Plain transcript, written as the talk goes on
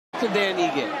to Dan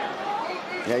Egan.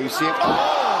 Yeah, you see him.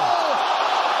 Oh!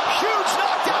 Huge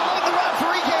knockdown, and the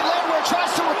referee gave Landwehr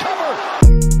tries to recover.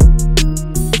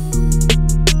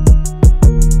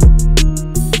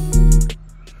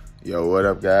 Yo, what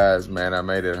up, guys? Man, I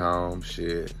made it home.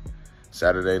 Shit.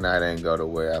 Saturday night ain't go the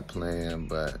way I planned,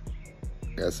 but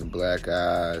got some black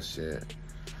eyes. Shit.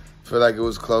 Feel like it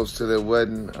was close till it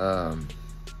wasn't.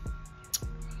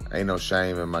 Ain't no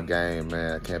shame in my game,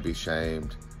 man. I can't be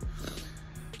shamed.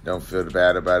 Don't feel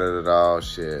bad about it at all.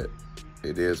 Shit.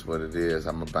 It is what it is.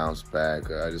 I'm gonna bounce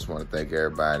back. I just want to thank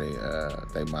everybody.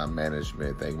 Thank my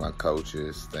management. Thank my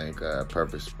coaches. Thank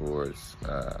Purpose Sports.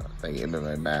 Thank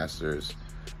MMA Masters.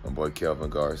 My boy Kelvin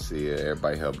Garcia.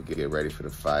 Everybody helping get ready for the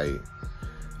fight.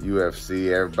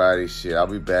 UFC, everybody. Shit, I'll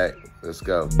be back. Let's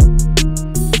go.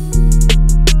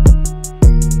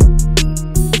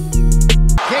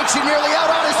 Gaethje nearly out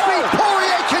on his feet.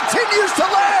 Poirier continues to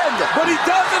land. But he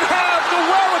doesn't have the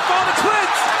wherewithal to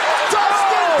clinch.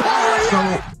 Dustin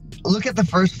Poirier. So look at the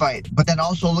first fight, but then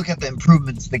also look at the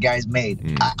improvements the guy's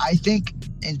made. I think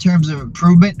in terms of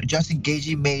improvement, Justin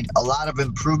Gaethje made a lot of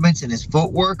improvements in his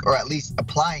footwork, or at least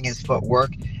applying his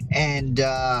footwork, and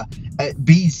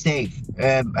being safe,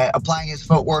 applying his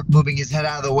footwork, moving his head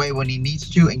out of the way when he needs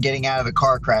to, and getting out of the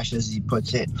car crash, as he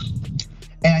puts it.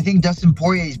 And I think Dustin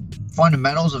Poirier's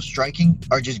fundamentals of striking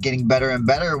are just getting better and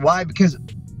better. Why? Because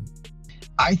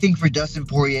I think for Dustin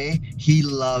Poirier, he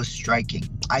loves striking.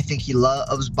 I think he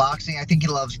loves boxing. I think he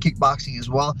loves kickboxing as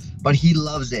well, but he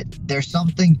loves it. There's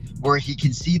something where he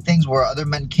can see things where other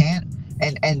men can't,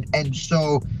 and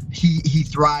so he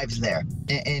thrives there.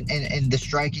 And the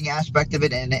striking aspect of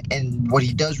it, and what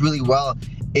he does really well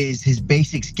is his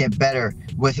basics get better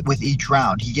with each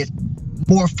round. He gets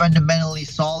more fundamentally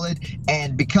solid,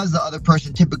 and because the other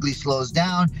person typically slows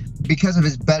down, because of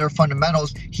his better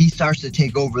fundamentals, he starts to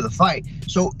take over the fight.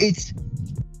 So it's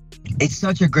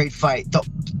such a great fight.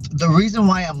 The reason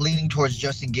why I'm leaning towards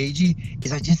Justin Gaethje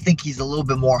is I just think he's a little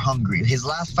bit more hungry. His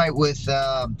last fight with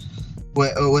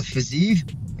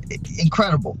Fiziev,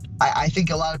 incredible. I think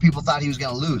a lot of people thought he was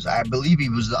going to lose. I believe he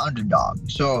was the underdog.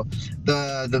 So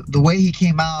the way he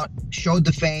came out, showed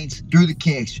the feints, threw the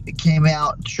kicks, came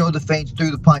out, showed the feints,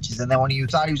 threw the punches, and then when you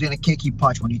thought he was going to kick, he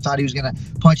punched. When you thought he was going to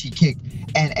punch, he kicked.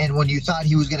 And when you thought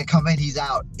he was going to come in, he's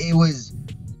out.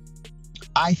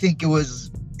 I think it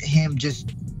was him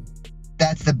just,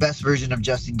 that's the best version of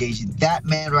Justin Gaethje. That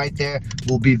man right there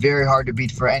will be very hard to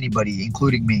beat for anybody,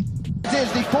 including me.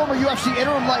 Is the former UFC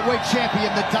interim lightweight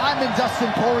champion, the Diamond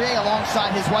Dustin Poirier,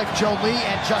 alongside his wife Jolie,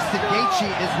 and Justin Gaethje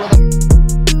is with him.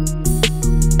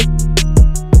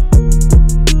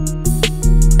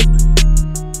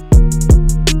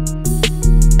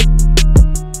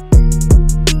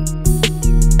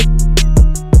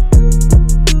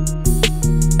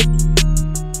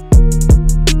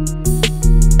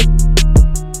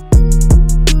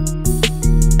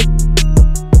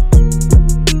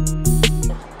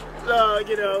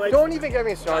 Don't even get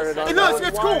me started on no,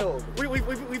 it's cool.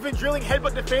 We've been drilling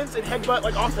headbutt defense and headbutt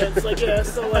like offense, like yeah.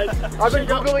 So like I've been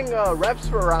googling reps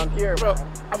for around here. Bro,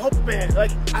 I'm hoping, man.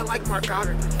 Like I like Mark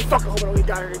Goddard. Fuck, I hope I don't get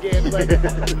Goddard again. Like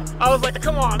I was like,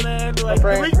 come on, man. Like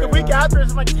the week after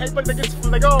is like headbutt that gets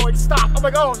like, oh, like stop. I'm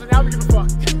like, oh, so now we give a fuck.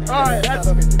 All right, that's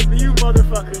you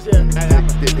motherfuckers.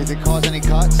 Yeah. Did it cause any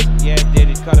cuts? Yeah, it did.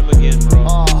 He cut him again, bro.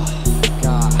 Oh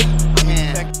God,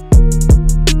 man.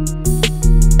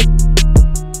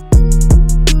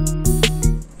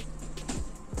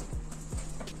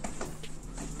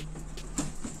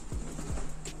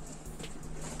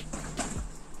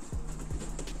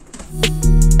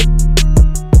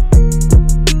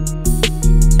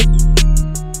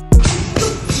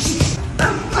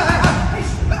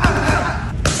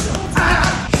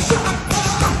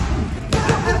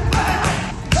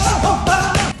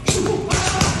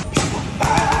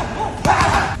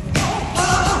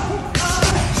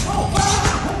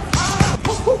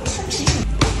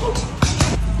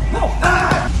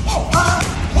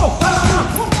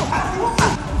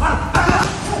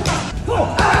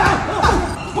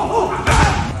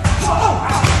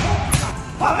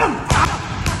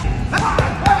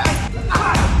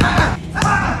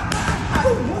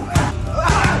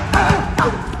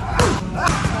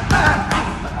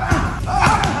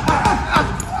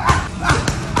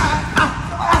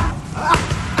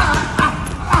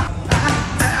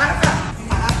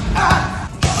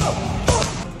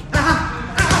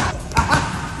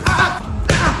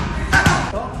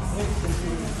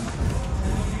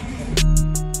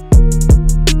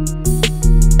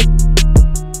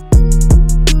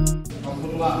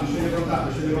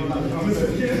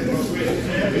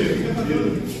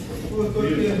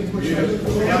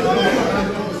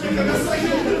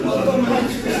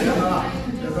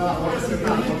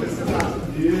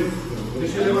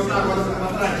 Deixa eu levantar agora, vai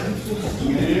para trás.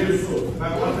 Isso. Vai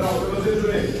para lateral, para você,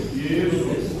 Júlio.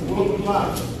 Isso. Pula para o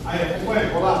lado. Aí, acompanha,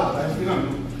 colar. Vai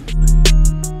respirando.